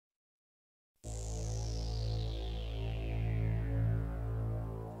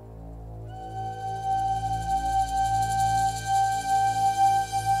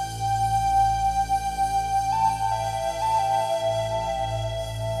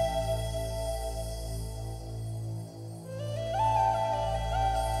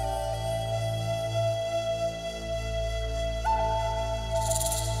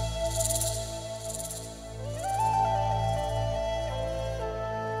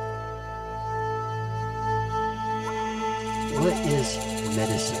What is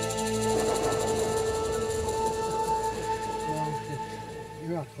medicine? Well, in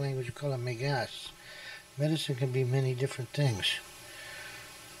Yurok language, you call it megas. Medicine can be many different things.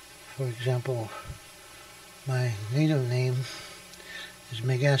 For example, my native name is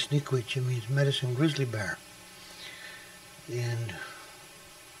Megas Nikwich. It means medicine grizzly bear. And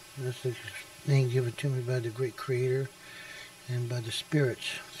that's the name given to me by the great creator and by the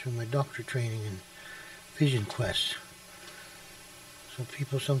spirits through my doctor training and vision quest. So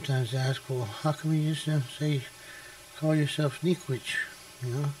people sometimes ask, well, how come you just say, call yourself Nikwich,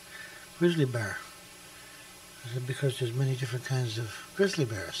 grizzly bear? I said, because there's many different kinds of grizzly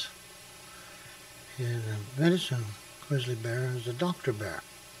bears. And the medicine grizzly bear is a doctor bear.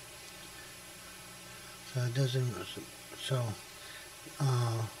 So it doesn't,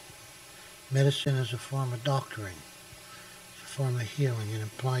 medicine is a form of doctoring. It's a form of healing. It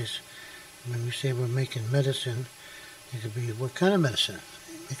implies, when we say we're making medicine, it could be what kind of medicine?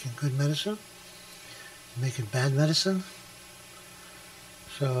 Making good medicine? Making bad medicine?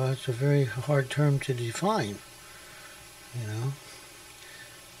 So that's a very hard term to define,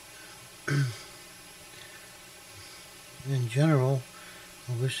 In general,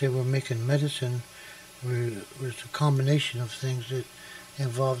 when we say we're making medicine, it's a combination of things that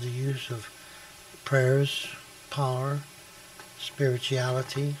involve the use of prayers, power,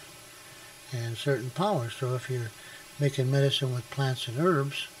 spirituality, and certain powers. So if you're making medicine with plants and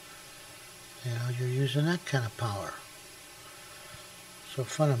herbs, you're using that kind of power. So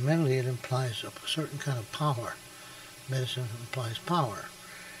fundamentally it implies a certain kind of power. Medicine implies power.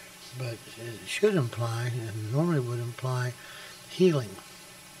 But it should imply, and normally would imply, healing.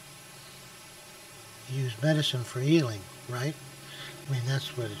 Use medicine for healing, right? I mean,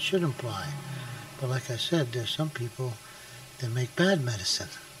 that's what it should imply. But like I said, there's some people that make bad medicine,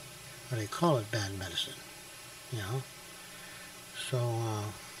 or they call it bad medicine, So,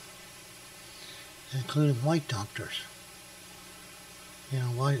 including white doctors.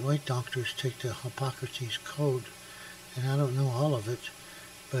 White doctors take the Hippocrates Code, and I don't know all of it,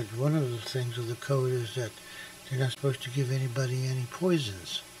 but one of the things of the code is that they're not supposed to give anybody any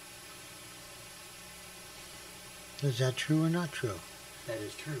poisons. Is that true or not true? That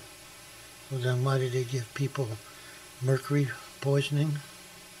is true. Well, then why did they give people mercury poisoning?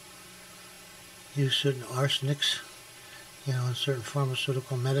 Use certain arsenics, in certain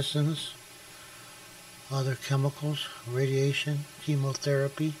pharmaceutical medicines, other chemicals, radiation,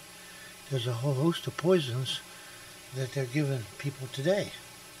 chemotherapy. There's a whole host of poisons that they're giving people today.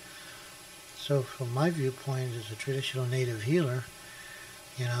 So from my viewpoint as a traditional native healer,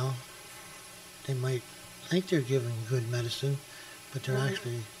 they might think they're giving good medicine, but they're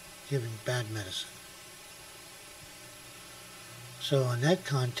actually giving bad medicine. So in that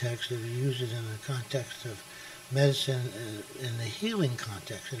context, if you use it in the context of medicine, in the healing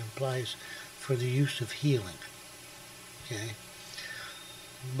context, it implies for the use of healing. Okay?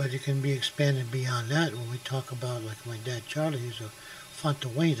 But it can be expanded beyond that when we talk about, like my dad Charlie, he's a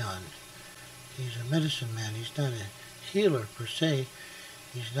Fontawaydon. He's a medicine man. He's not a healer per se.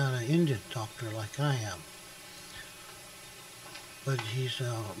 He's not an Indian doctor like I am. But he's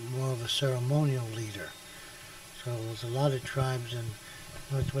more of a ceremonial leader. So there's a lot of tribes in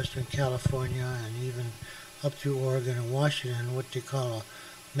northwestern California and even up through Oregon and Washington, what they call a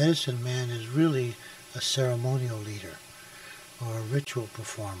medicine man is really a ceremonial leader or a ritual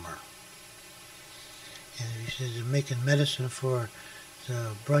performer. And he says they're making medicine for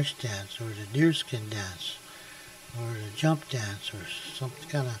the brush dance or the deerskin dance or the jump dance or some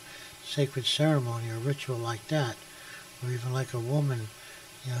kind of sacred ceremony or ritual like that, or even like a woman,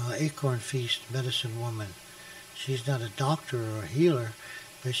 acorn feast medicine woman. She's not a doctor or a healer,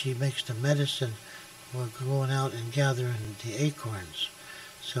 but she makes the medicine for going out and gathering the acorns.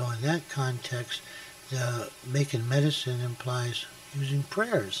 So in that context, the making medicine implies using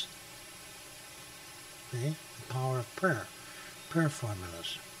prayers. Okay? The power of prayer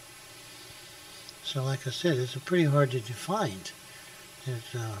formulas. So like I said, it's pretty hard to define.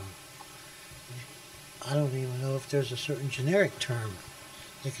 I don't even know if there's a certain generic term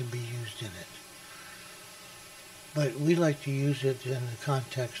that can be used in it. But we like to use it in the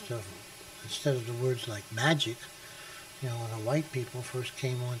context of, instead of the words like magic, when the white people first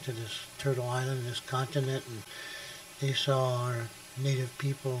came onto this Turtle Island, this continent, and they saw our native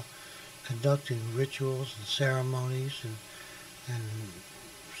people conducting rituals and ceremonies and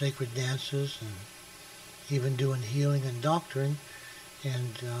sacred dances and even doing healing and doctoring,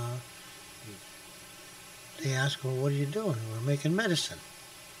 and they asked, well, what are you doing? We're making medicine.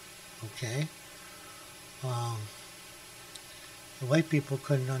 Okay? The white people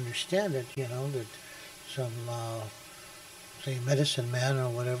couldn't understand it, that some say, medicine man or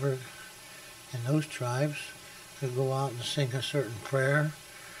whatever in those tribes could go out and sing a certain prayer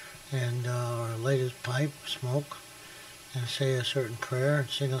and or light his pipe, smoke, and say a certain prayer and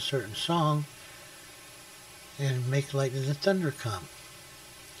sing a certain song and make lightning and thunder come.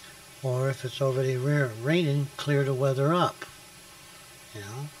 Or if it's already raining, clear the weather up, you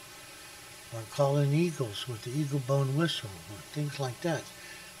know. Or call in eagles with the eagle bone whistle, or things like that.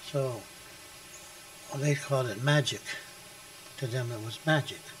 So they called it magic. To them it was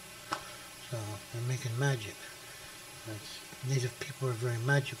magic. So they're making magic. Native people are very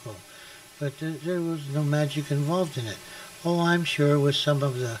magical. But there was no magic involved in it. Oh, I'm sure with some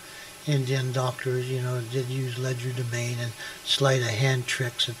of the Indian doctors, you know, did use legerdemain and sleight of hand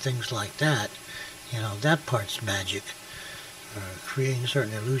tricks and things like that. You know, that part's magic. Creating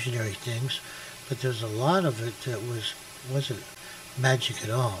certain illusionary things. But there's a lot of it that wasn't magic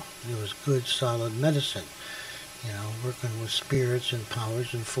at all. It was good, solid medicine. You know, working with spirits and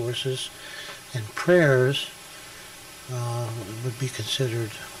powers and forces, and prayers would be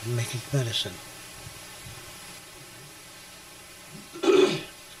considered making medicine.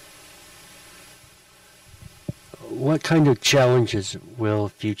 What kind of challenges will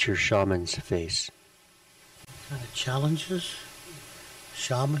future shamans face? What kind of challenges?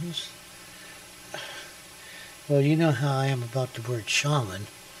 Shamans? Well, you know how I am about the word shaman.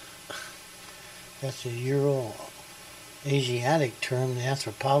 That's a Euro-Asiatic term the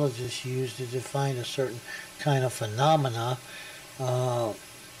anthropologists use to define a certain kind of phenomena,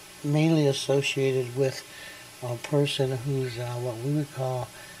 mainly associated with a person who's what we would call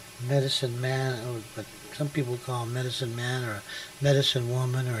medicine man, but some people call him medicine man or a medicine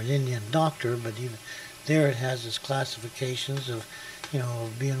woman or an Indian doctor, but even there it has its classifications of, you know,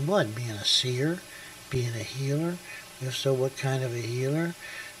 of being what? Being a seer, being a healer. If so, what kind of a healer?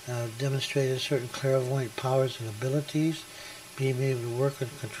 Demonstrated certain clairvoyant powers and abilities, being able to work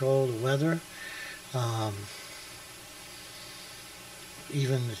and control the weather.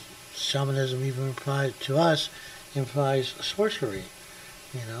 Even shamanism even implies sorcery,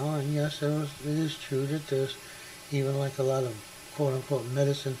 you know. And yes, it is true that there's even like a lot of quote-unquote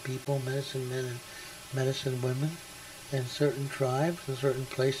medicine people, medicine men and medicine women in certain tribes and certain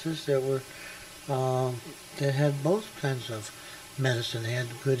places that were that had both kinds of medicine. They had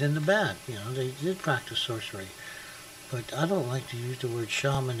the good and the bad. You know, they did practice sorcery. But I don't like to use the word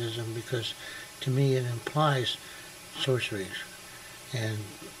shamanism because to me it implies sorcery. And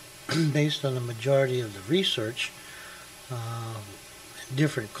based on the majority of the research, in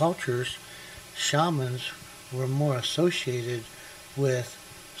different cultures, shamans were more associated with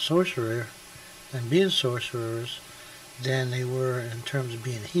sorcerer and being sorcerers than they were in terms of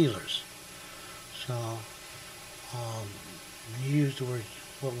being healers. So, you use the word,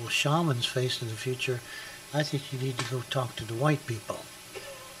 what will shamans face in the future? I think you need to go talk to the white people.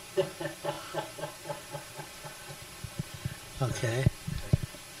 Okay?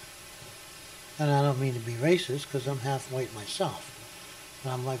 And I don't mean to be racist, because I'm half white myself.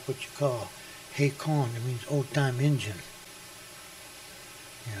 And I'm like what you call Hakon, it means old-time Injun.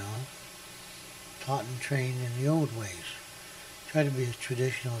 You know? Taught and trained in the old ways. Try to be as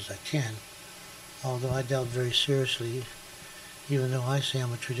traditional as I can. Although I doubt very seriously, even though I say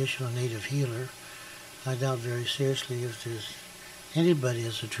I'm a traditional native healer, I doubt very seriously if there's anybody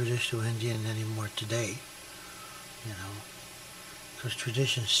as a traditional Indian anymore today, you know, because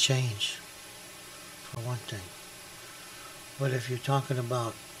traditions change, for one thing. But if you're talking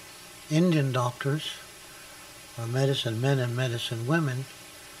about Indian doctors, or medicine men and medicine women,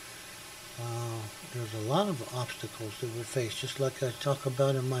 there's a lot of obstacles that we face, just like I talk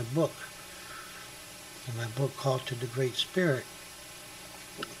about in my book. In my book called To the Great Spirit,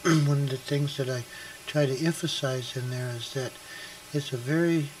 one of the things that I try to emphasize in there is that it's a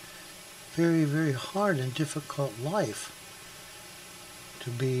very, very, very hard and difficult life to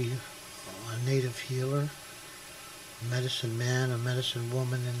be a native healer, a medicine man, a medicine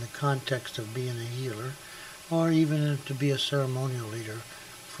woman in the context of being a healer, or even to be a ceremonial leader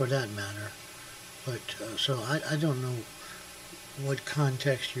for that matter. But so I don't know what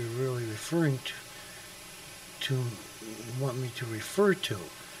context you're really referring to want me to refer to,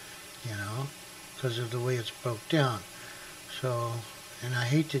 you know, because of the way it's broke down. So, and I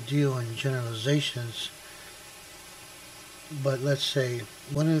hate to deal in generalizations, but let's say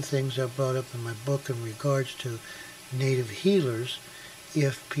one of the things I brought up in my book in regards to native healers,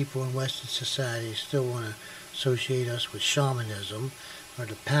 if people in Western society still want to associate us with shamanism, or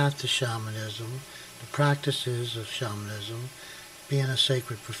the path to shamanism, the practices of shamanism, being a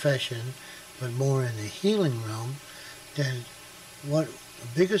sacred profession, but more in the healing realm, then what the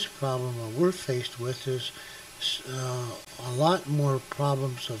biggest problem that we're faced with is a lot more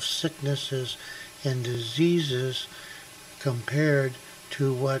problems of sicknesses and diseases compared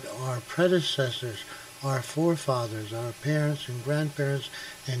to what our predecessors, our forefathers, our parents and grandparents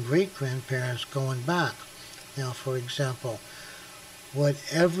and great-grandparents going back. Now, for example,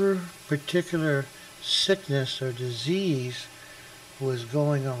 whatever particular sickness or disease was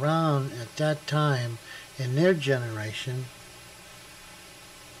going around at that time in their generation,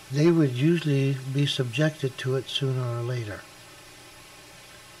 they would usually be subjected to it sooner or later.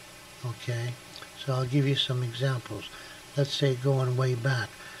 Okay, so I'll give you some examples. Let's say going way back,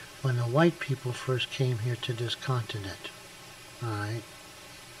 when the white people first came here to this continent. Alright.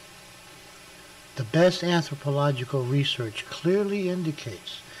 The best anthropological research clearly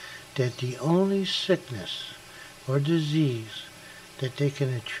indicates that the only sickness or disease that they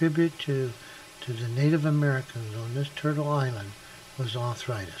can attribute to the Native Americans on this Turtle Island was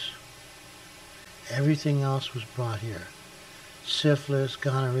arthritis. Everything else was brought here. Syphilis,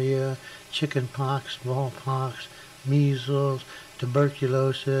 gonorrhea, chicken pox, smallpox, measles,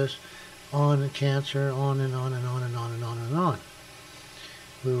 tuberculosis, cancer, on and on and on and on and on and on.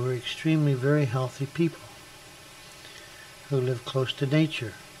 We were extremely very healthy people who lived close to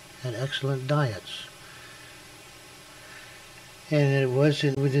nature, had excellent diets. And we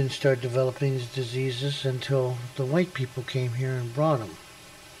didn't start developing these diseases until the white people came here and brought them.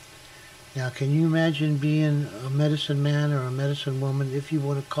 Now, can you imagine being a medicine man or a medicine woman, if you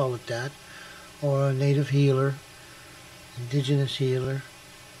want to call it that, or a native healer, indigenous healer,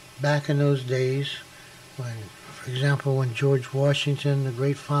 back in those days, when, for example, when George Washington, the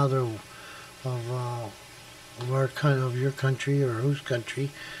great father of your country, or whose country,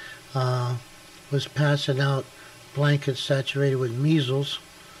 was passing out blankets saturated with measles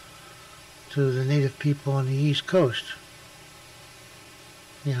to the native people on the East Coast.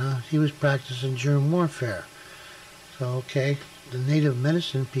 You know, he was practicing germ warfare. So, okay, the native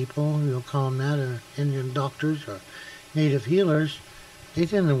medicine people, you'll call them that, or Indian doctors, or native healers, they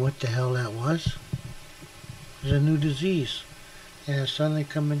didn't know what the hell that was. It was a new disease. And it suddenly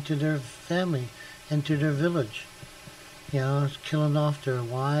come into their family, into their village. You know, it's killing off their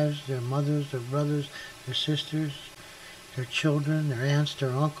wives, their mothers, their brothers, their sisters, their children, their aunts, their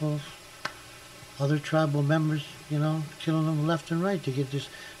uncles, other tribal members, you know, killing them left and right to get this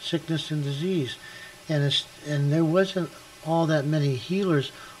sickness and disease. And there wasn't all that many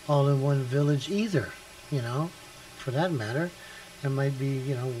healers all in one village either, you know, for that matter. There might be,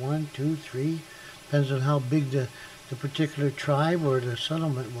 you know, 1, 2, 3, depends on how big the particular tribe or the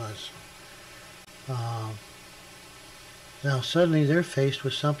settlement was. Now suddenly they're faced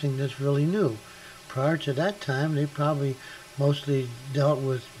with something that's really new. Prior to that time, they probably mostly dealt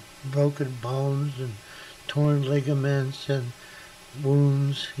with broken bones and torn ligaments and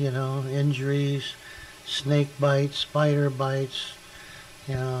wounds, you know, injuries, snake bites, spider bites,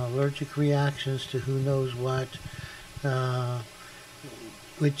 you know, allergic reactions to who knows what,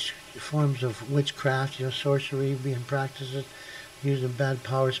 which forms of witchcraft, you know, sorcery being practiced, using bad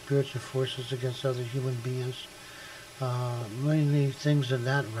power, spirits, or forces against other human beings. Mainly things in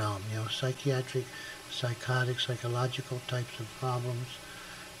that realm, you know, psychiatric, psychotic, psychological types of problems,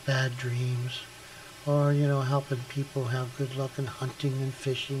 bad dreams, or, you know, helping people have good luck in hunting and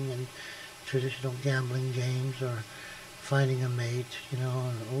fishing and traditional gambling games, or finding a mate, you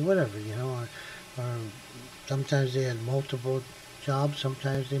know, or whatever, you know, or sometimes they had multiple jobs,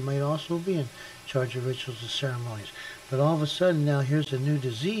 sometimes they might also be in charge of rituals and ceremonies. But all of a sudden now here's a new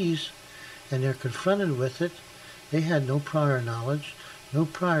disease, and they're confronted with it. They had no prior knowledge, no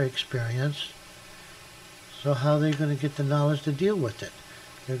prior experience. So how are they going to get the knowledge to deal with it?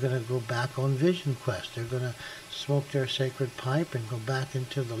 They're going to go back on vision quest. They're going to smoke their sacred pipe and go back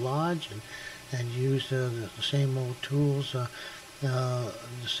into the lodge and use the same old tools, the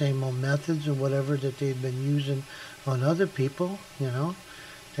same old methods or whatever that they've been using on other people, you know,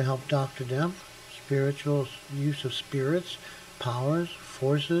 to help doctor them. Spiritual use of spirits, powers,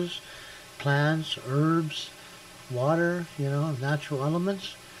 forces, plants, herbs, water, you know, natural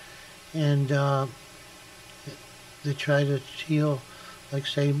elements, and they try to heal, like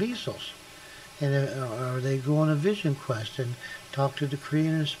say, measles, and or they go on a vision quest and talk to the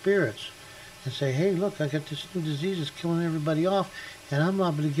creator spirits and say, hey, look, I got this new disease that's killing everybody off, and I'm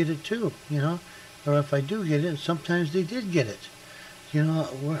liable to get it too, you know, or if I do get it, and sometimes they did get it, you know,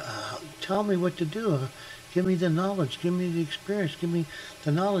 tell me what to do, give me the knowledge, give me the experience, give me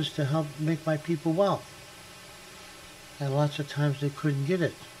the knowledge to help make my people well. And lots of times they couldn't get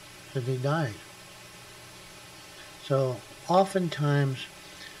it, so they died. So oftentimes,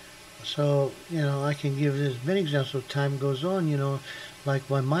 so, you know, I can give as many examples as time goes on, you know, like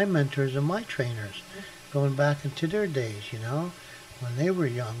when my mentors and my trainers, going back into their days, you know, when they were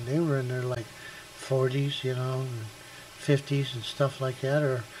young. They were in their like 40s, you know, and 50s and stuff like that,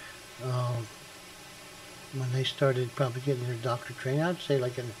 or when they started probably getting their doctor training. I'd say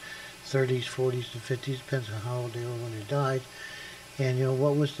like in the 30s, 40s, and 50s, depends on how old they were when they died. And you know,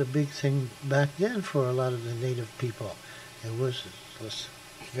 what was the big thing back then for a lot of the native people? It was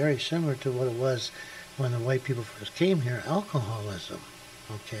very similar to what it was when the white people first came here, alcoholism,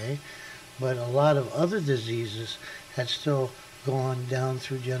 okay? But a lot of other diseases had still gone down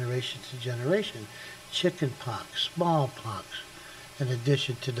through generation to generation. Chicken pox, smallpox, in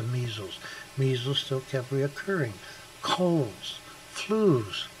addition to the measles. Measles still kept reoccurring. Colds,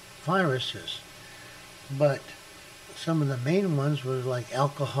 flus, viruses. But some of the main ones were like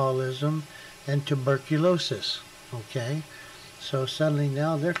alcoholism and tuberculosis, okay? So suddenly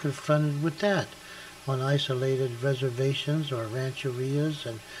now they're confronted with that on isolated reservations or rancherias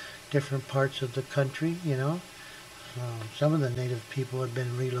and different parts of the country, you know. Some of the native people had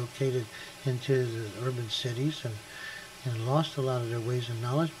been relocated into the urban cities and lost a lot of their ways and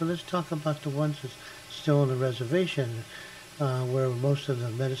knowledge. But let's talk about the ones that's still on the reservation, where most of the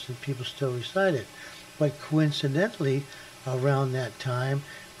medicine people still resided. But coincidentally, around that time,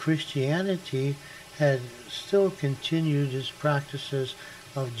 Christianity had still continued its practices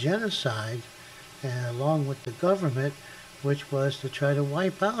of genocide, along with the government, which was to try to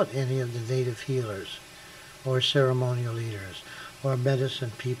wipe out any of the native healers or ceremonial leaders or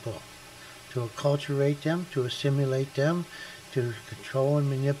medicine people, to acculturate them, to assimilate them, to control and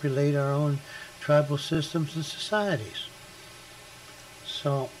manipulate our own tribal systems and societies.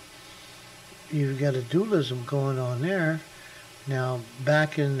 So you've got a dualism going on there. Now,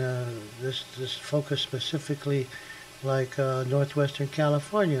 back in this focus specifically, like northwestern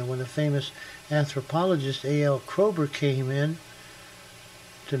California, when the famous anthropologist A.L. Kroeber came in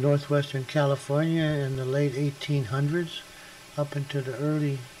to northwestern California in the late 1800s up into the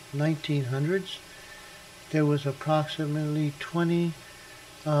early 1900s, there was approximately 20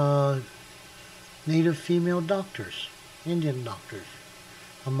 native female doctors, Indian doctors,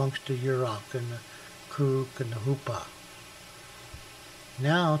 amongst the Yurok and the Karuk and the Hupa.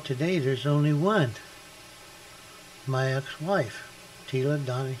 Now, today, there's only one. My ex-wife, Tila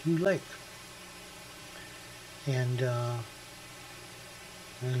Donahue Lake. And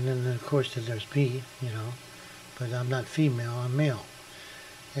then, of course, there's me, you know. But I'm not female, I'm male.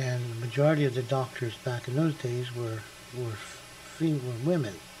 And the majority of the doctors back in those days were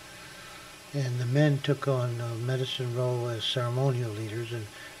women. And the men took on a medicine role as ceremonial leaders and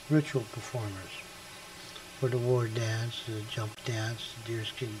ritual performers for the war dance, the jump dance, the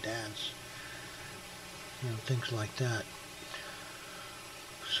deerskin dance, you know, things like that.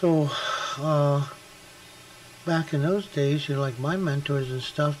 So, back in those days, you know, like my mentors and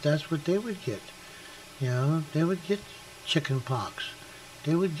stuff, that's what they would get. You know, they would get chicken pox.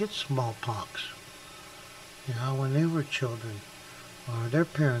 They would get smallpox, you know, when they were children, or their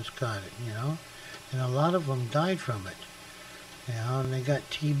parents got it, you know, and a lot of them died from it, you know, and they got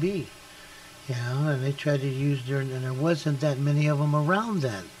TB, you know, and they tried to use and there wasn't that many of them around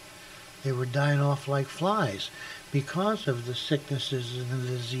then. They were dying off like flies because of the sicknesses and the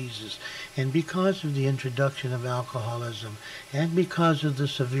diseases, and because of the introduction of alcoholism, and because of the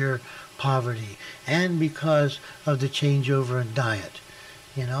severe poverty, and because of the changeover in diet.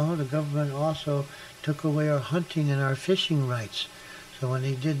 You know, the government also took away our hunting and our fishing rights. So when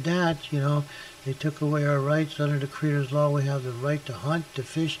they did that, you know, they took away our rights under the Creator's law. We have the right to hunt, to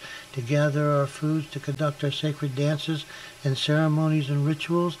fish, to gather our foods, to conduct our sacred dances and ceremonies and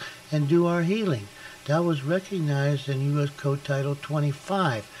rituals, and do our healing. That was recognized in U.S. Code Title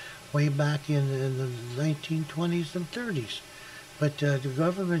 25 way back in the 1920s and 30s. But the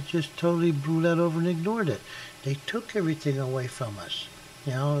government just totally blew that over and ignored it. They took everything away from us,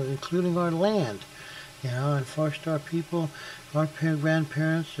 you know, including our land, you know, and forced our people, our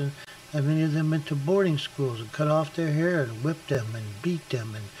grandparents, and many of them into boarding schools and cut off their hair and whipped them and beat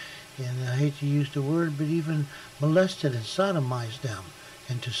them and I hate to use the word, but even molested and sodomized them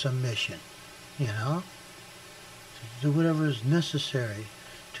into submission, you know, to do whatever is necessary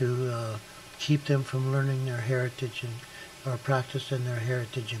to keep them from learning their heritage and or practicing their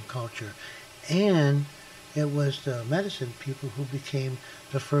heritage and culture. And it was the medicine people who became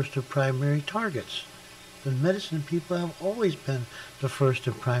the first of primary targets. The medicine people have always been the first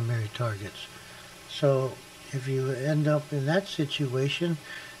of primary targets. So if you end up in that situation,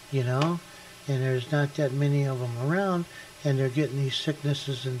 you know, and there's not that many of them around, and they're getting these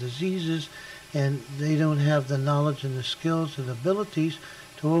sicknesses and diseases, and they don't have the knowledge and the skills and abilities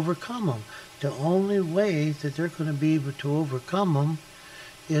to overcome them. The only way that they're going to be able to overcome them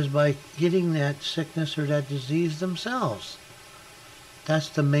is by getting that sickness or that disease themselves. That's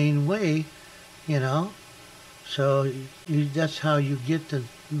the main way, you know. So that's how you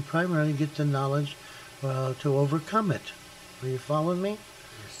primarily get the knowledge to overcome it. Are you following me?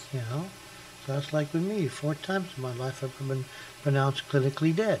 Yes. You know. So that's like with me. 4 times in my life I've been pronounced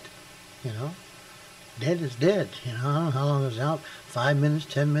clinically dead. You know. Dead is dead. You know. I don't know how long it was out. 5 minutes,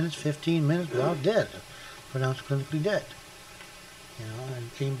 10 minutes, 15 minutes. Well, dead. Pronounced clinically dead. You know,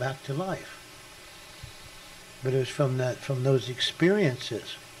 and came back to life. But it was from those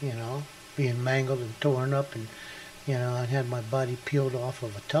experiences, you know, being mangled and torn up, and, you know, I had my body peeled off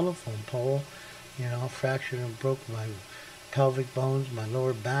of a telephone pole, you know, fractured and broke my pelvic bones, my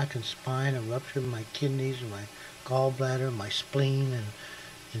lower back and spine, and ruptured my kidneys and my gallbladder, my spleen,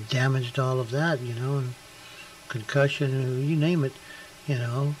 and damaged all of that, you know, and concussion, and you name it, you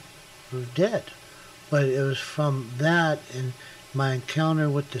know, was dead. But it was from that and my encounter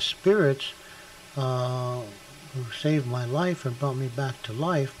with the spirits who saved my life and brought me back to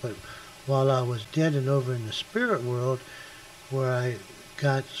life. But while I was dead and over in the spirit world, where I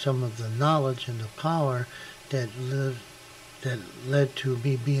got some of the knowledge and the power that led to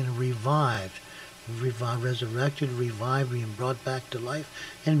me being revived, resurrected, revived, being brought back to life,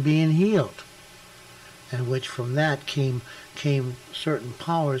 and being healed. And which from that came certain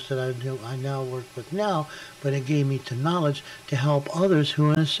powers that I now work with now, but it gave me the knowledge to help others who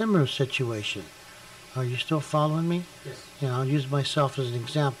are in a similar situation. Are you still following me? Yes. You know, I'll use myself as an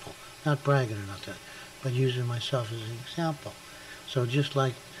example, not bragging or nothing, but using myself as an example. So just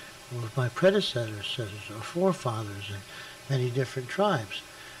like with my predecessors or forefathers and many different tribes,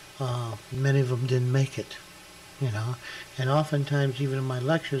 many of them didn't make it, you know. And oftentimes, even in my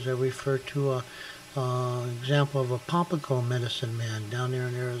lectures, I refer to a example of a Papago medicine man down there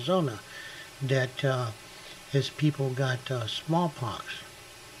in Arizona that his people got smallpox,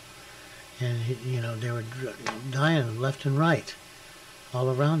 and you know, they were dying left and right, all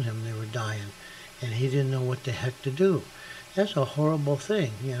around him they were dying, and he didn't know what the heck to do. That's a horrible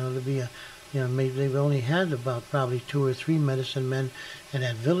thing, you know, to be a, you know, maybe they've only had about probably 2 or 3 medicine men in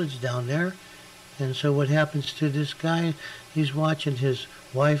that village down there. And so what happens to this guy? He's watching his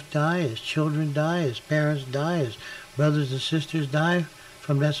wife die, his children die, his parents die, his brothers and sisters die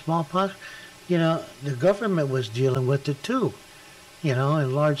from that smallpox. You know, the government was dealing with it too, you know,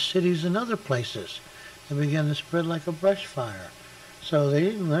 in large cities and other places. It began to spread like a brush fire. So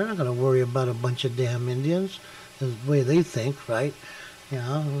they're not going to worry about a bunch of damn Indians, the way they think, right? You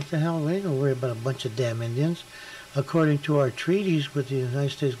know, what the hell, we ain't going to worry about a bunch of damn Indians. According to our treaties with the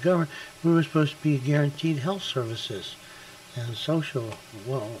United States government, we were supposed to be guaranteed health services and social,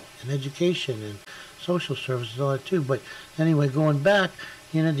 well, and education and social services, all that too. But anyway, going back,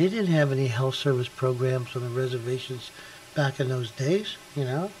 you know, they didn't have any health service programs on the reservations back in those days, you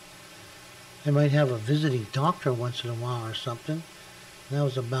know. They might have a visiting doctor once in a while or something. And that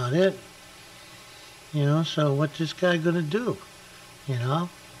was about it. You know, so what's this guy going to do, you know?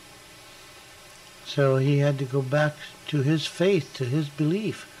 So he had to go back to his faith, to his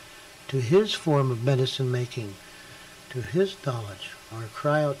belief, to his form of medicine making, to his knowledge, or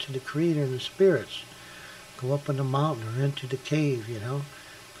cry out to the Creator and the spirits. Go up on the mountain or into the cave, you know.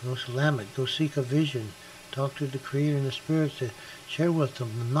 Go slam it, go seek a vision. Talk to the Creator and the spirits to share with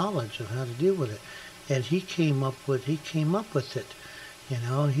them the knowledge of how to deal with it. And he came up with it. You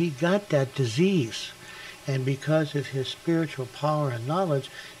know, he got that disease. And because of his spiritual power and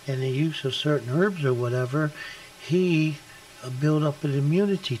knowledge and the use of certain herbs or whatever, he built up an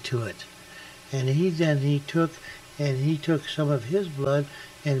immunity to it. And he took some of his blood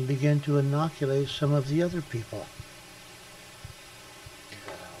and began to inoculate some of the other people.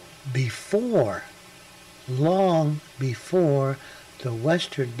 Long before the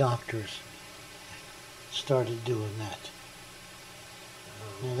Western doctors started doing that.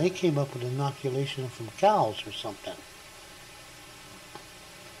 Now, they came up with inoculation from cows or something.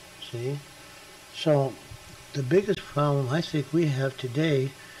 See? So, the biggest problem I think we have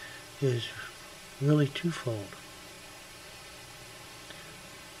today is really twofold.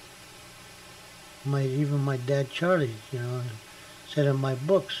 Even my dad Charlie, you know, said in my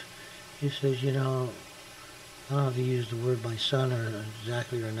books, he says, you know, I don't have to use the word my son or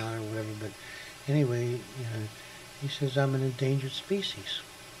exactly or not or whatever, but anyway, you know, he says I'm an endangered species.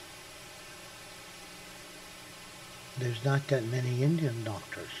 There's not that many Indian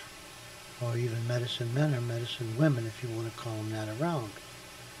doctors, or even medicine men or medicine women, if you want to call them that, around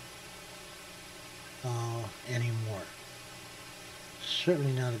anymore.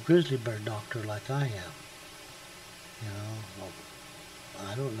 Certainly not a grizzly bear doctor like I am. You know, well,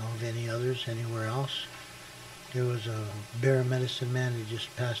 I don't know of any others anywhere else. There was a bear medicine man who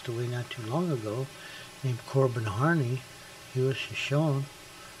just passed away not too long ago, named Corbin Harney. He was Shoshone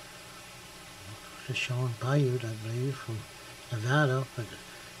Paiute, I believe, from Nevada, but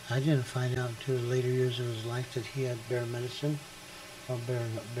I didn't find out until the later years of his life that he had bear medicine, or bear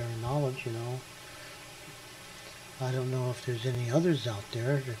knowledge, you know. I don't know if there's any others out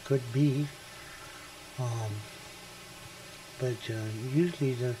there. There could be. But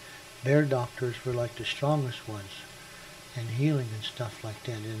usually the bear doctors were like the strongest ones in healing and stuff like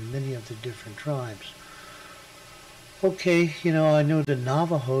that in many of the different tribes. Okay, you know, I know the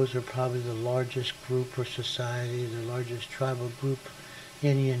Navajos are probably the largest group or society, the largest tribal group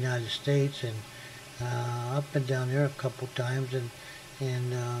in the United States, and I've been down there a couple times, and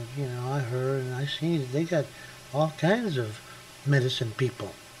you know, I heard and I seen that they got all kinds of medicine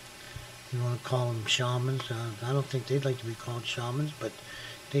people. You want to call them shamans? I don't think they'd like to be called shamans, but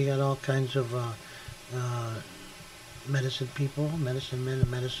they got all kinds of medicine people, medicine men and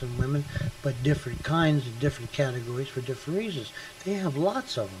medicine women, but different kinds and different categories for different reasons. They have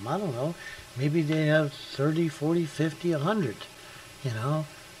lots of them. I don't know. Maybe they have 30, 40, 50, 100, you know,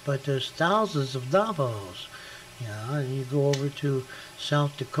 but there's thousands of Navajos, you know, and you go over to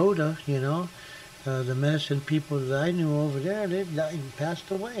South Dakota, you know, the medicine people that I knew over there, they've died and passed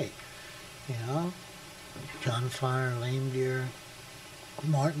away, you know. John Fire, Lame Deer,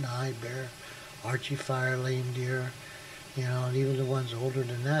 Martin Eye Bear, Archie Fire, Lame Deer, you know, and even the ones older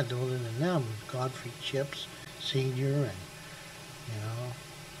than that, older than them, Godfrey Chips, Senior, and, you know,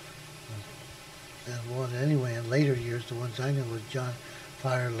 and well, anyway, in later years, the ones I knew was John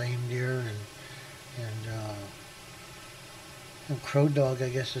Fire, Lame Deer, and Crow Dog, I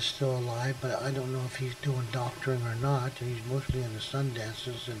guess, is still alive, but I don't know if he's doing doctoring or not. He's mostly in the sun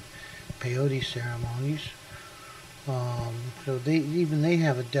dances and peyote ceremonies. So they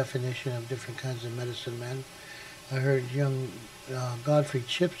have a definition of different kinds of medicine men. I heard young Godfrey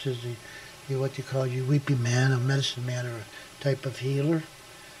Chips is the what you call your weepy man, a medicine man, or a type of healer.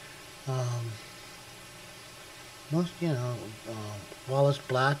 Most, you know, Wallace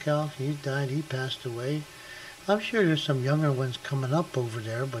Blackout, he died, he passed away. I'm sure there's some younger ones coming up over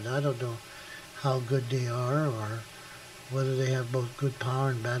there, but I don't know how good they are or whether they have both good power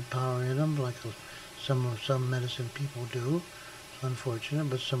and bad power in them, like some medicine people do. It's unfortunate,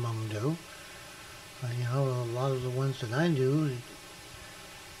 but some of them do. You know, a lot of the ones that I knew,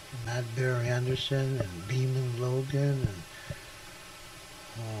 Mad Bear Anderson and Beeman Logan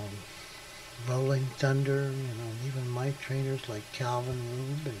and Rolling Thunder, you know, and even my trainers like Calvin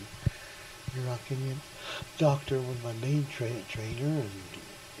Rube and Yurok Indian Doctor was my main trainer, and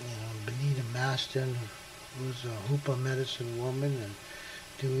you know, Benita Maston was a Hoopa medicine woman, and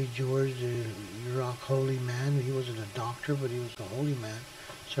Dewey George, the Yurok holy man. He wasn't a doctor, but he was a holy man,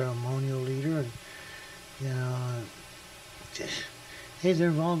 ceremonial leader, and you know, hey,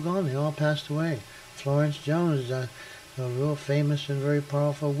 they're all gone. They all passed away. Florence Jones, a real famous and very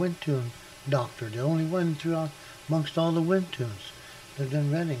powerful wind tune doctor, the only one throughout amongst all the wind tunes. Lived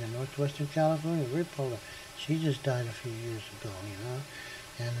in Redding in northwestern California, very popular. She just died a few years ago, you know.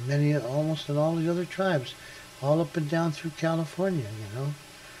 And many, almost in all the other tribes, all up and down through California, you know.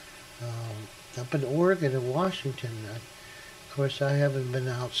 Up in Oregon and Washington. Of course, I haven't been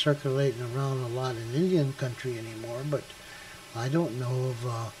out circulating around a lot in Indian country anymore, but I don't know of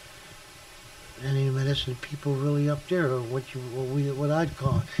any medicine people really up there, or what I'd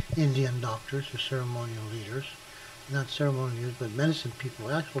call Indian doctors or ceremonial leaders. Not ceremonial leaders, but medicine people,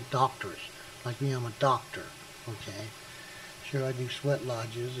 actual doctors. Like me, I'm a doctor, okay? Sure, I do sweat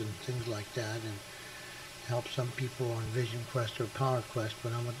lodges and things like that, and help some people on Vision Quest or Power Quest,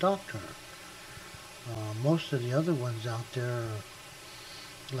 but I'm a doctor. Most of the other ones out there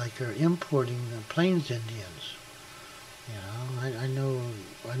are importing the Plains Indians. You know,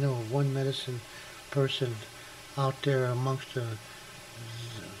 I know of one medicine person out there amongst the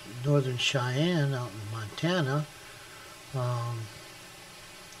northern Cheyenne out in Montana.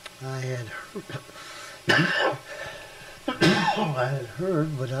 I had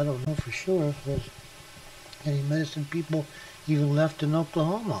heard, but I don't know for sure if there's any medicine people even left in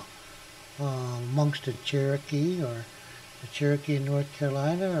Oklahoma, amongst the Cherokee or the Cherokee in North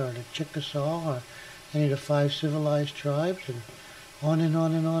Carolina or the Chickasaw or any of the 5 civilized tribes, and on and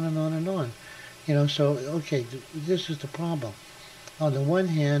on and on and on and on. You know, so, okay, this is the problem. On the one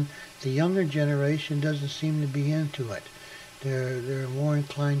hand, the younger generation doesn't seem to be into it. They're more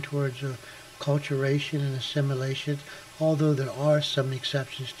inclined towards acculturation and assimilation, although there are some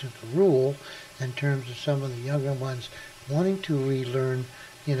exceptions to the rule in terms of some of the younger ones wanting to relearn,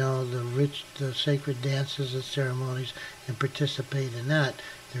 you know, the sacred dances and ceremonies and participate in that.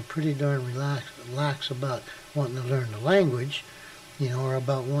 They're pretty darn lax about wanting to learn the language, or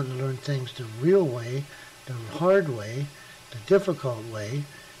about wanting to learn things the real way, the hard way, the difficult way.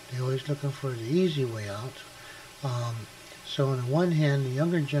 They're always looking for the easy way out. So on the one hand, the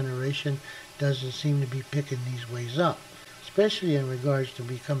younger generation doesn't seem to be picking these ways up, especially in regards to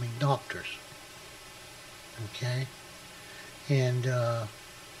becoming doctors. Okay? And, the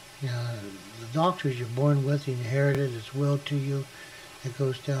doctors you're born with, you inherit it, it's willed to you. It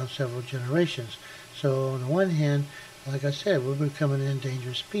goes down several generations. So on the one hand, like I said, we're becoming an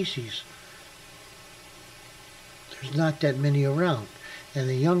endangered species. There's not that many around. And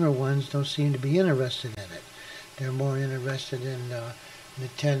the younger ones don't seem to be interested in it. They're more interested in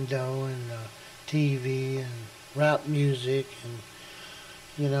Nintendo and TV and rap music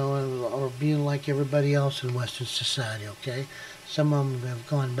and, or being like everybody else in Western society, okay? Some of them have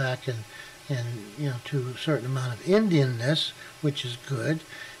gone back and to a certain amount of Indianness, which is good,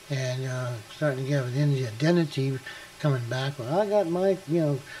 and starting to have an Indian identity coming back. Well, I got my,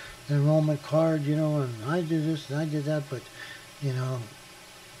 enrollment card, and I did this and I did that, but,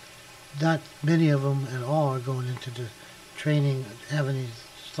 not many of them at all are going into the training, having these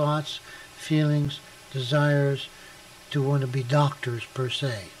thoughts, feelings, desires to want to be doctors per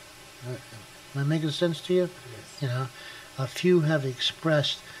se. Am I making sense to you? Yes. A few have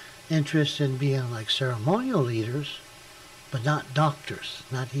expressed interest in being like ceremonial leaders, but not doctors,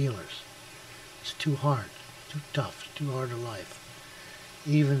 not healers. It's too hard, too tough, too hard a life.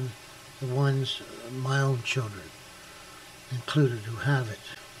 Even the ones, my own children included, who have it,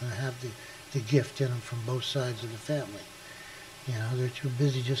 have the gift in them from both sides of the family. They're too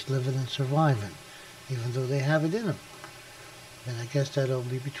busy just living and surviving, even though they have it in them. And I guess that'll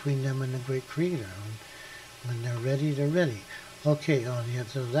be between them and the great creator. When they're ready, they're ready. Okay,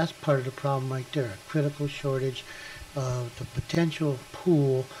 so that's part of the problem right there. A critical shortage of the potential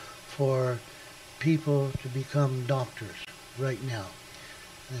pool for people to become doctors right now.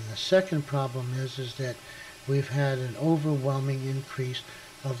 And the second problem is that we've had an overwhelming increase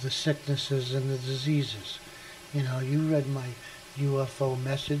of the sicknesses and the diseases. You read my UFO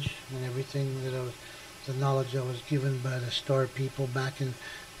message and everything the knowledge that was given by the star people back in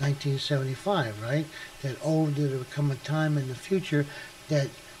 1975, right? That there would come a time in the future that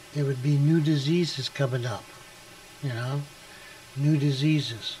there would be new diseases coming up, new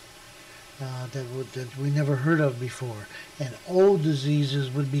diseases that we never heard of before, and old diseases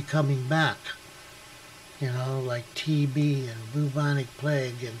would be coming back. Like TB and bubonic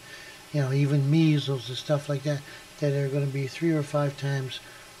plague and, even measles and stuff like that, that are going to be 3 or 5 times,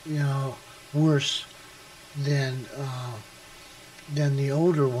 worse than the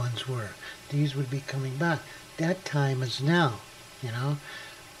older ones were. These would be coming back. That time is now,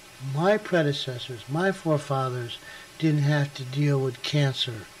 My predecessors, my forefathers, didn't have to deal with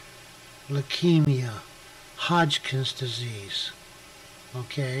cancer, leukemia, Hodgkin's disease,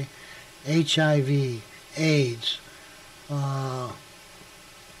 okay, HIV, AIDS,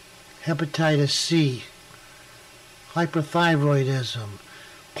 hepatitis C, hyperthyroidism,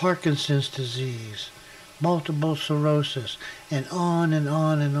 Parkinson's disease, multiple sclerosis, and on and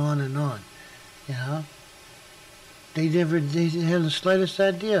on and on and on. They hadn't the slightest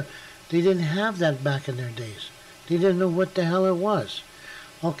idea. They didn't have that back in their days. They didn't know what the hell it was.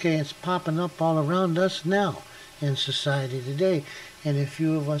 Okay, it's popping up all around us now in society today, and a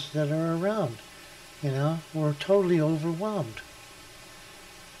few of us that are around. We're totally overwhelmed.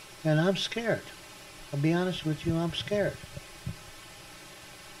 And I'm scared. I'll be honest with you, I'm scared.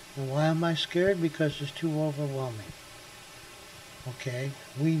 And why am I scared? Because it's too overwhelming. Okay?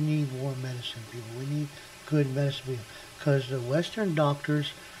 We need more medicine people. We need good medicine people. Because the Western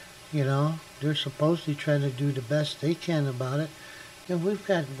doctors, they're supposedly trying to do the best they can about it. And we've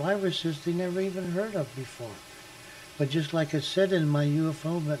got viruses they never even heard of before. But just like it said in my the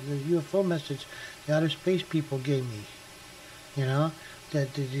UFO message, the outer space people gave me,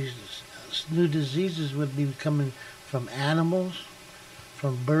 that these new diseases would be coming from animals,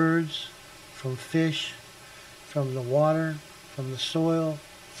 from birds, from fish, from the water, from the soil,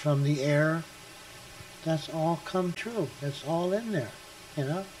 from the air. That's all come true. That's all in there,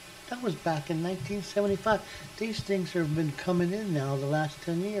 That was back in 1975. These things have been coming in now the last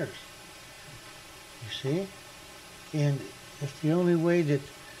 10 years. You see? And it's the only way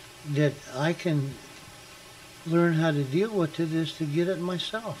that I can learn how to deal with it is to get it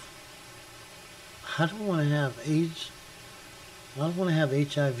myself. I don't want to have AIDS. I don't want to have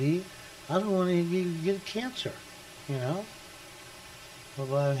HIV. I don't want to get cancer, But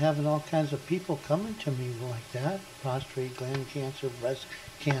by having all kinds of people coming to me like that, prostate gland cancer, breast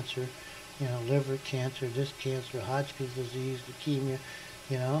cancer, liver cancer, this cancer, Hodgkin's disease, leukemia,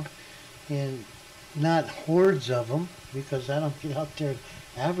 and not hordes of them, because I don't get out there and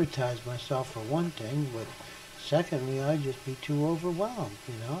advertise myself for one thing, but secondly, I'd just be too overwhelmed,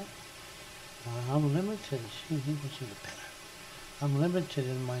 you know. I'm limited. See, he can see the better. I'm limited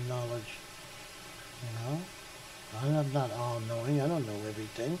in my knowledge, you know. I'm not all-knowing. I don't know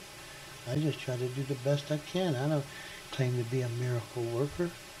everything. I just try to do the best I can. I don't claim to be a miracle worker,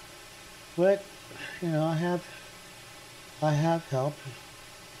 but you know, I have helped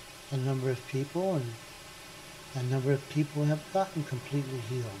a number of people, and a number of people have gotten completely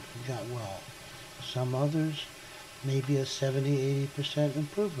healed and got well. Some others, maybe a 70-80%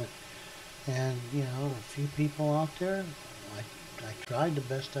 improvement. And, you know, a few people out there, I tried the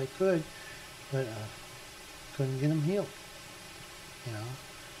best I could, but couldn't get them healed. You know,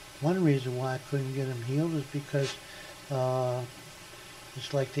 one reason why I couldn't get them healed is because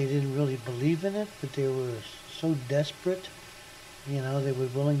it's like they didn't really believe in it, but they were so desperate. You know, they were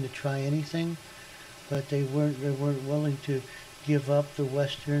willing to try anything, but they weren't willing to give up the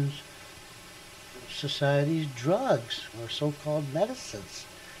Western society's drugs or so-called medicines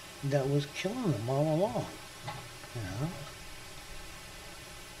that was killing them all along. You know.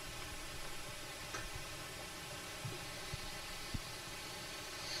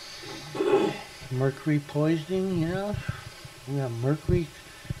 Mercury poisoning, you know. We have mercury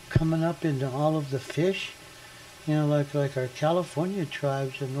coming up into all of the fish. You know, like our California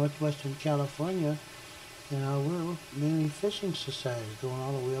tribes in northwestern California, you know, we're mainly fishing societies going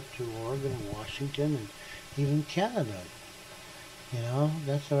all the way up to Oregon and Washington and even Canada. You know,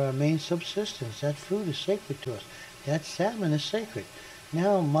 that's our main subsistence. That food is sacred to us. That salmon is sacred.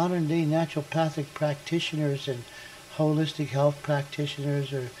 Now modern day naturopathic practitioners and holistic health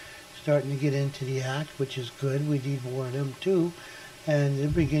practitioners are starting to get into the act, which is good. We need more of them too. And they're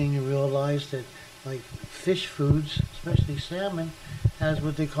beginning to realize that like fish foods, especially salmon, has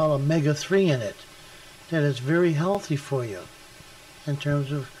what they call omega-3 in it. That is very healthy for you in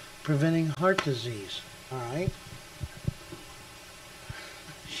terms of preventing heart disease. All right?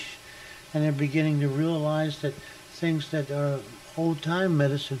 And they're beginning to realize that things that our old-time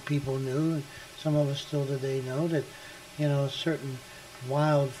medicine people knew, and some of us still today know, that, you know, certain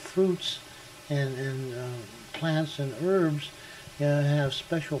wild fruits and plants and herbs have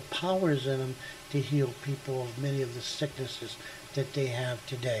special powers in them to heal people of many of the sicknesses that they have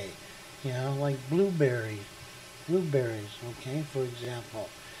today. You know, like blueberries, okay, for example.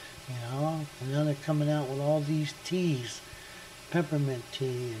 You know, and now they're coming out with all these teas, peppermint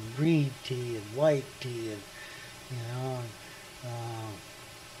tea and green tea and white tea, and you know,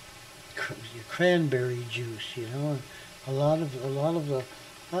 cranberry juice. You know, and a lot of the.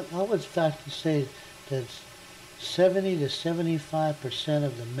 I would fact to say that 70 to 75%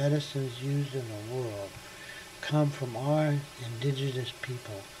 of the medicines used in the world come from our indigenous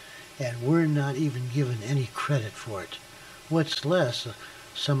people, and we're not even given any credit for it. What's less,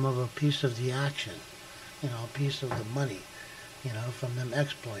 some of a piece of the action, you know, a piece of the money, you know, from them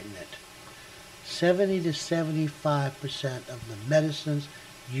exploiting it. 70 to 75% of the medicines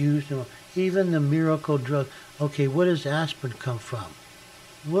used, even the miracle drug. Okay, where does aspirin come from?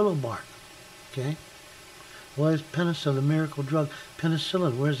 Willow bark. Okay. What is penicillin, the miracle drug?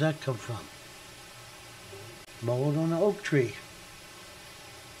 Penicillin, where does that come from? Mold on the oak tree.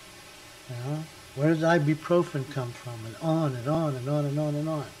 You know? Where does ibuprofen come from? And on and on and on and on and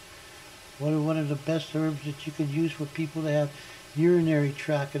on. What are the best herbs that you could use for people that have urinary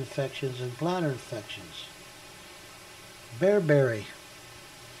tract infections and bladder infections? Bearberry.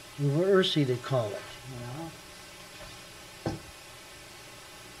 Ursi, they call it. You know?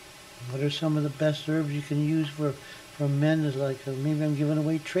 What are some of the best herbs you can use for men? Is like, maybe I'm giving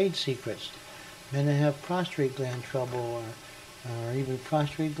away trade secrets. Men that have prostate gland trouble or even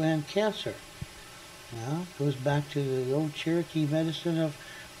prostate gland cancer. You know, goes back to the old Cherokee medicine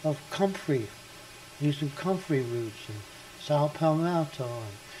of comfrey, using comfrey roots and sal palmetto,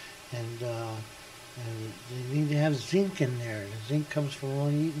 and they need to have zinc in there. The zinc comes from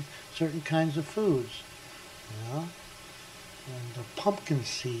only eating certain kinds of foods. You know? And the pumpkin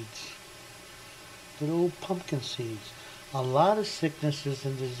seeds, good old pumpkin seeds. A lot of sicknesses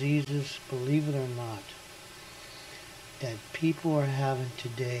and diseases, believe it or not, that people are having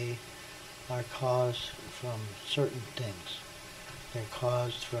today are caused from certain things. They're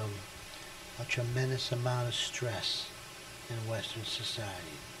caused from a tremendous amount of stress in Western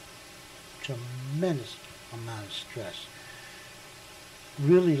society. Tremendous amount of stress.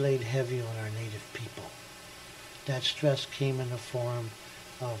 Really laid heavy on our native people. That stress came in the form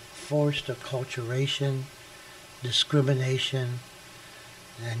of forced acculturation, discrimination,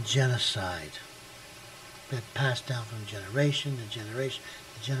 and genocide that passed down from generation to generation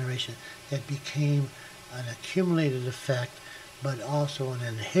to generation, it became an accumulated effect, but also an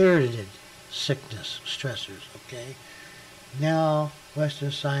inherited sickness, stressors, okay? Now,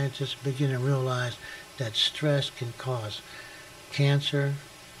 Western scientists begin to realize that stress can cause cancer,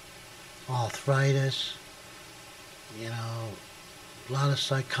 arthritis, you know, a lot of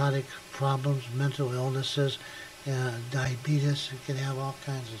psychotic problems, mental illnesses, diabetes. It can have all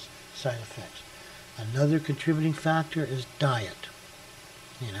kinds of side effects. Another contributing factor is diet,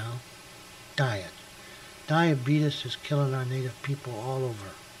 you know, diet. Diabetes is killing our native people all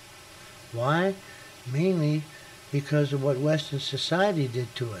over. Why? Mainly because of what Western society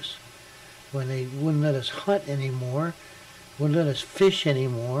did to us. When they wouldn't let us hunt anymore, wouldn't let us fish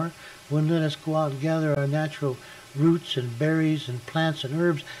anymore, wouldn't let us go out and gather our natural roots and berries and plants and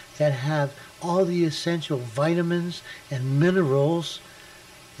herbs that have all the essential vitamins and minerals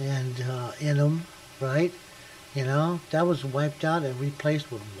and in them, right? You know, that was wiped out and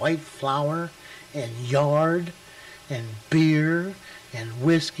replaced with white flour and yard and beer and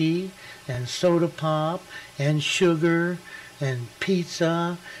whiskey and soda pop and sugar and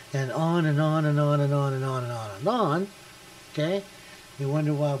pizza and on and on and on and on and on and on and on. Okay? You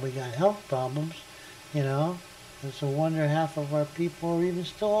wonder why we got health problems, you know? It's a wonder half of our people are even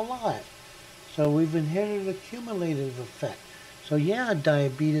still alive. So we've inherited a cumulative effect. So yeah,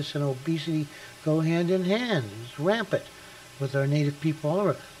 diabetes and obesity go hand in hand. It's rampant with our native people all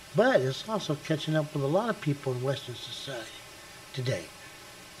over. But it's also catching up with a lot of people in Western society today.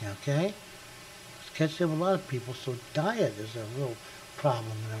 Okay? It's catching up with a lot of people. So diet is a real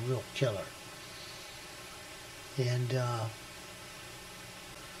problem and a real killer. And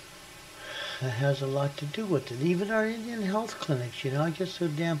that has a lot to do with it. Even our Indian health clinics, you know, I get so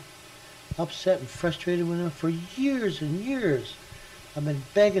damn upset and frustrated with them for years and years. I've been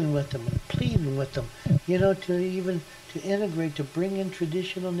begging with them and pleading with them, you know, to integrate, to bring in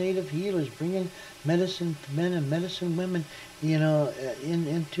traditional native healers, bring in medicine men and medicine women, you know,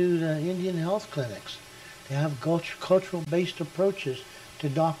 into the Indian health clinics. To have cultural-based approaches to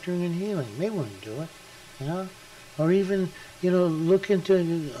doctoring and healing. They wouldn't do it, you know. Or even, you know, look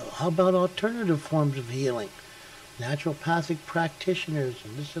into, how about alternative forms of healing? Naturopathic practitioners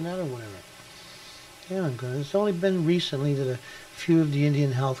and this and that or whatever. Yeah, it's only been recently that a few of the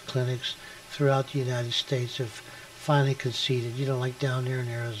Indian health clinics throughout the United States have finally conceded, you know, like down there in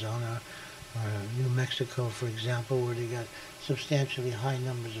Arizona or New Mexico, for example, where they got substantially high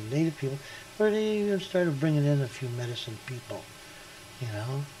numbers of native people, where they even started bringing in a few medicine people, you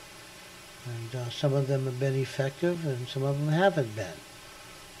know. And some of them have been effective and some of them haven't been,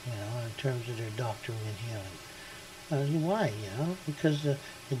 you know, in terms of their doctoring and healing. Why, you know? Because the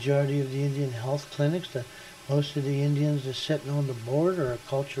majority of the Indian health clinics, most of the Indians that are sitting on the board are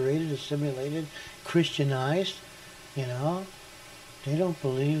acculturated, assimilated, Christianized, you know. They don't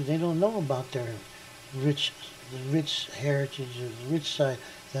believe, they don't know about their rich heritage, the rich side,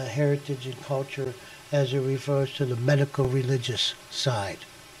 the heritage and culture as it refers to the medical religious side,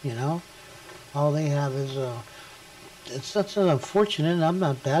 you know. All they have is, that's unfortunate. I'm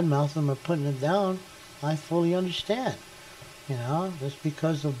not bad-mouthing them or putting it down. I fully understand. You know, that's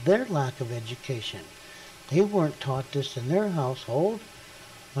because of their lack of education. They weren't taught this in their household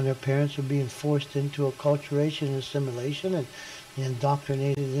when their parents were being forced into acculturation and assimilation and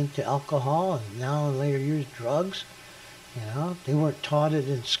indoctrinated into alcohol and now in later years drugs. You know, they weren't taught it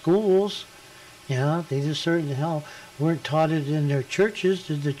in schools. You know, they just certainly hell weren't taught it in their churches.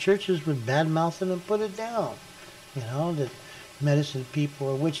 The churches would badmouth them and put it down. You know, that medicine people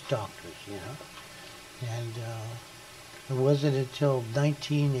are witch doctors, you know. And it wasn't until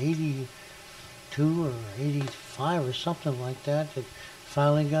 1982 or 85 or something like that that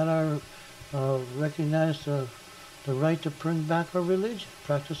finally got our recognized the right to bring back our religion,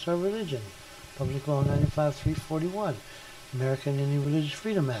 practice our religion. Public Law 95-341, American Indian Religious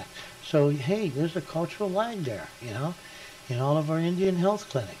Freedom Act. So, hey, there's a cultural lag there, you know, in all of our Indian health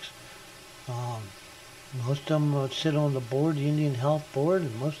clinics. Most of them sit on the board, the Indian Health Board,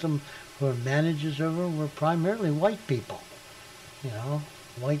 and most of them who are managers of them were primarily white people, you know,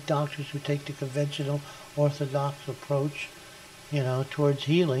 white doctors who take the conventional orthodox approach, you know, towards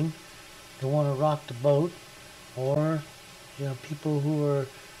healing, don't want to rock the boat, or, you know, people who are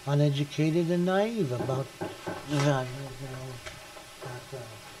uneducated and naive about, you know,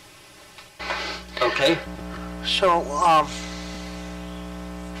 Okay. So,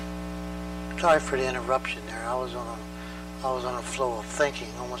 sorry for the interruption there. I was on a flow of thinking,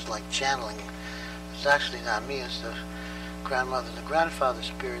 almost like channeling. It's actually not me, it's the grandmother and the grandfather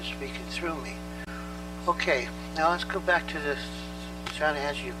spirit speaking through me. Okay, now let's go back to this, trying to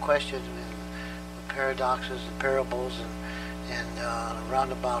answer your question with the paradoxes and parables in a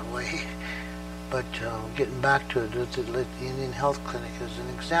roundabout way. But getting back to it, the Indian Health Clinic is an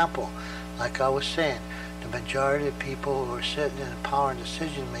example. Like I was saying, the majority of people who are sitting in power and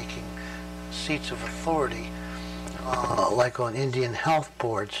decision-making seats of authority, like on Indian health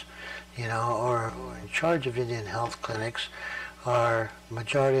boards, you know, or in charge of Indian health clinics, are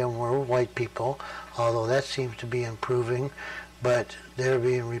majority of them were white people, although that seems to be improving, but they're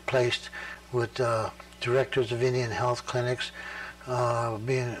being replaced with directors of Indian health clinics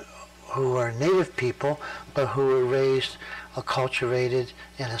who are native people, but who were raised, acculturated,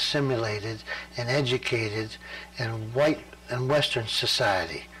 and assimilated, and educated in white and Western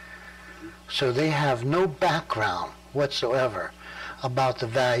society. So they have no background whatsoever about the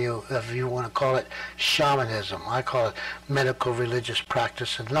value, if you want to call it shamanism. I call it medical religious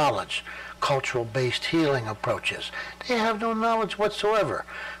practice and knowledge, cultural-based healing approaches. They have no knowledge whatsoever,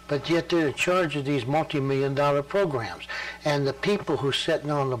 but yet they're in charge of these multi-million-dollar programs. And the people who are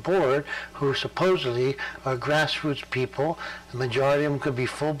sitting on the board, who supposedly are grassroots people, the majority of them could be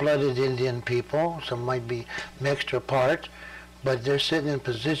full-blooded Indian people, some might be mixed or part, but they're sitting in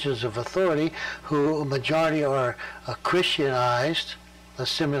positions of authority who a majority are Christianized,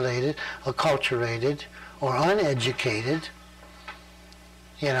 assimilated, acculturated, or uneducated,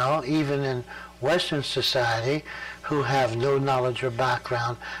 you know, even in Western society, who have no knowledge or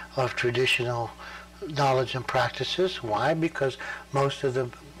background of traditional knowledge and practices. Why? Because most of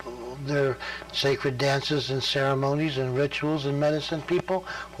their sacred dances and ceremonies and rituals and medicine people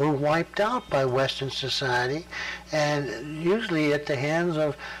were wiped out by Western society, and usually at the hands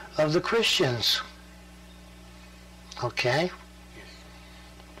of the Christians. Okay?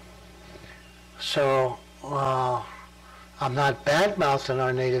 So, I'm not bad-mouthing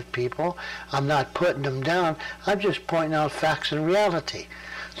our native people. I'm not putting them down. I'm just pointing out facts and reality.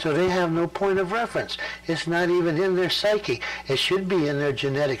 So they have no point of reference. It's not even in their psyche. It should be in their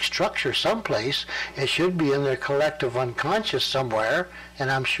genetic structure someplace. It should be in their collective unconscious somewhere, and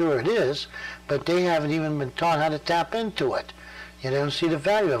I'm sure it is, but they haven't even been taught how to tap into it. You don't see the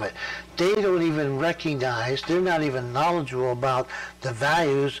value of it. They don't even recognize, they're not even knowledgeable about the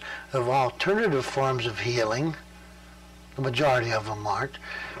values of alternative forms of healing. The majority of them aren't.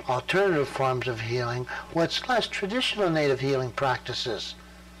 Alternative forms of healing, what's less traditional native healing practices,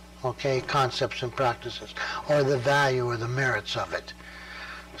 okay, concepts and practices, or the value or the merits of it.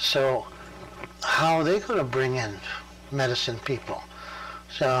 So how are they going to bring in medicine people?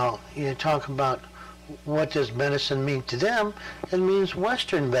 So you talk about what does medicine mean to them? It means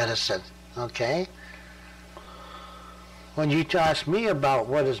Western medicine, okay? When you ask me about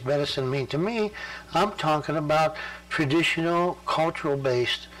what does medicine mean to me, I'm talking about traditional,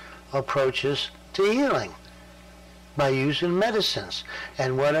 cultural-based approaches to healing by using medicines.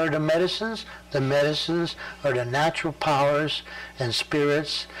 And what are the medicines? The medicines are the natural powers and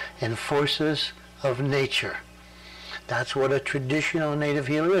spirits and forces of nature. That's what a traditional native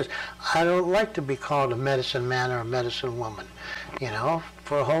healer is. I don't like to be called a medicine man or a medicine woman, you know,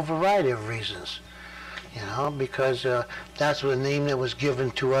 for a whole variety of reasons. You know, because that's the name that was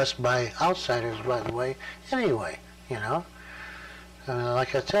given to us by outsiders, by the way, anyway, you know. I mean,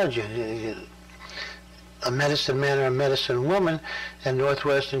 like I told you, a medicine man or a medicine woman in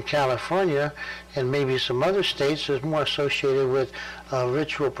northwestern California and maybe some other states is more associated with a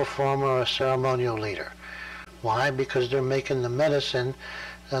ritual performer or a ceremonial leader. Why? Because they're making the medicine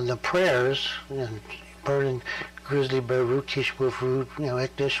and the prayers and burning Grizzlybear root, Kishwoof root, you know,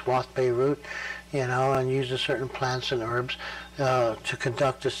 Iknish, Swathbay root, you know, and using certain plants and herbs to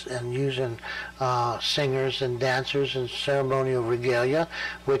conduct this, and using singers and dancers and ceremonial regalia,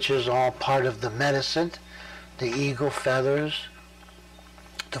 which is all part of the medicine. The eagle feathers,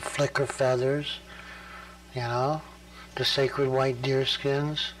 the flicker feathers, you know, the sacred white deer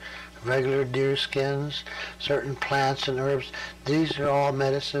skins, regular deer skins, certain plants and herbs. These are all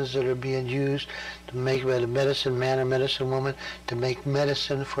medicines that are being used to make, by the medicine man or medicine woman, to make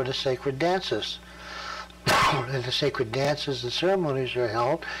medicine for the sacred dances. And the sacred dances and ceremonies are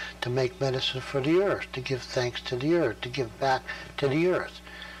held to make medicine for the earth, to give thanks to the earth, to give back to the earth.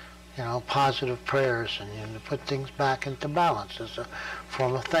 You know, positive prayers, and you know, to put things back into balance as a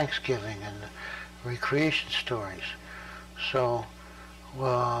form of thanksgiving and recreation stories. So,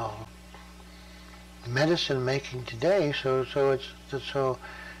 medicine making today, so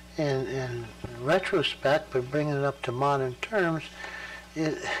in retrospect, but bringing it up to modern terms,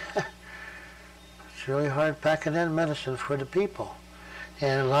 it's really hard packing in medicine for the people.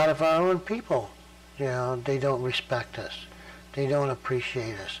 And a lot of our own people, you know, they don't respect us. They don't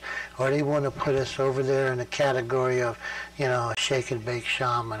appreciate us. or they want to put us over there in the category of, a shake and bake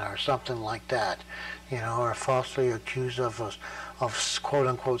shaman or something like that, or falsely accused of us of quote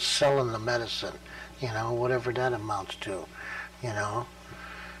unquote selling the medicine, whatever that amounts to, you know.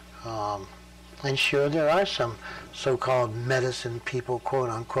 And sure, there are some so-called medicine people, quote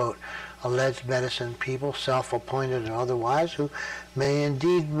unquote, alleged medicine people, self-appointed or otherwise, who may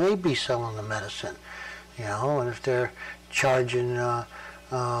be selling the medicine, and if they're charging a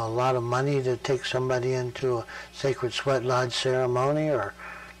lot of money to take somebody into a sacred sweat lodge ceremony, or,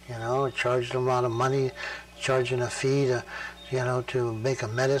 charge them a lot of money, charging a fee to make a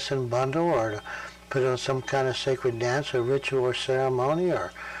medicine bundle, or to put on some kind of sacred dance or ritual or ceremony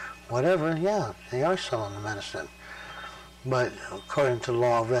or whatever, yeah, they are selling the medicine. But according to the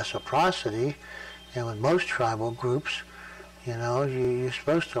law of reciprocity, and with most tribal groups, you're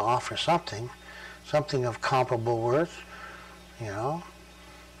supposed to offer something of comparable worth,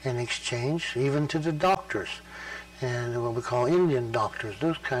 in exchange, even to the doctors, and what we call Indian doctors,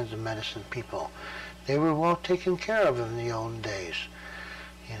 those kinds of medicine people. They were well taken care of in the old days,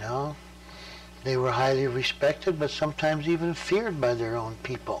 They were highly respected, but sometimes even feared by their own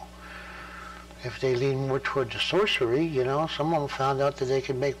people. If they leaned more toward the sorcery, some of them found out that they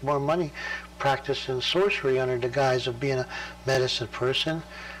could make more money practicing sorcery under the guise of being a medicine person,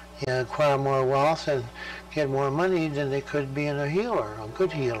 acquire more wealth and get more money than they could being a healer, a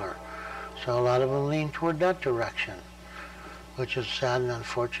good healer. So a lot of them leaned toward that direction, which is sad and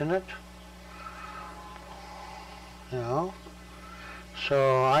unfortunate. So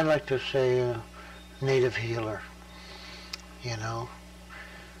I like to say native healer,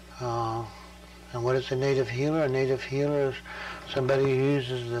 and what is a native healer? A native healer is somebody who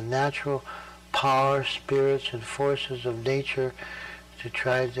uses the natural power, spirits, and forces of nature to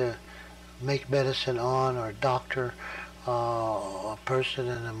try to make medicine on or doctor a person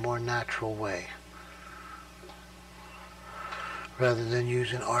in a more natural way, rather than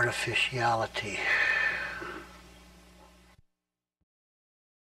using artificiality.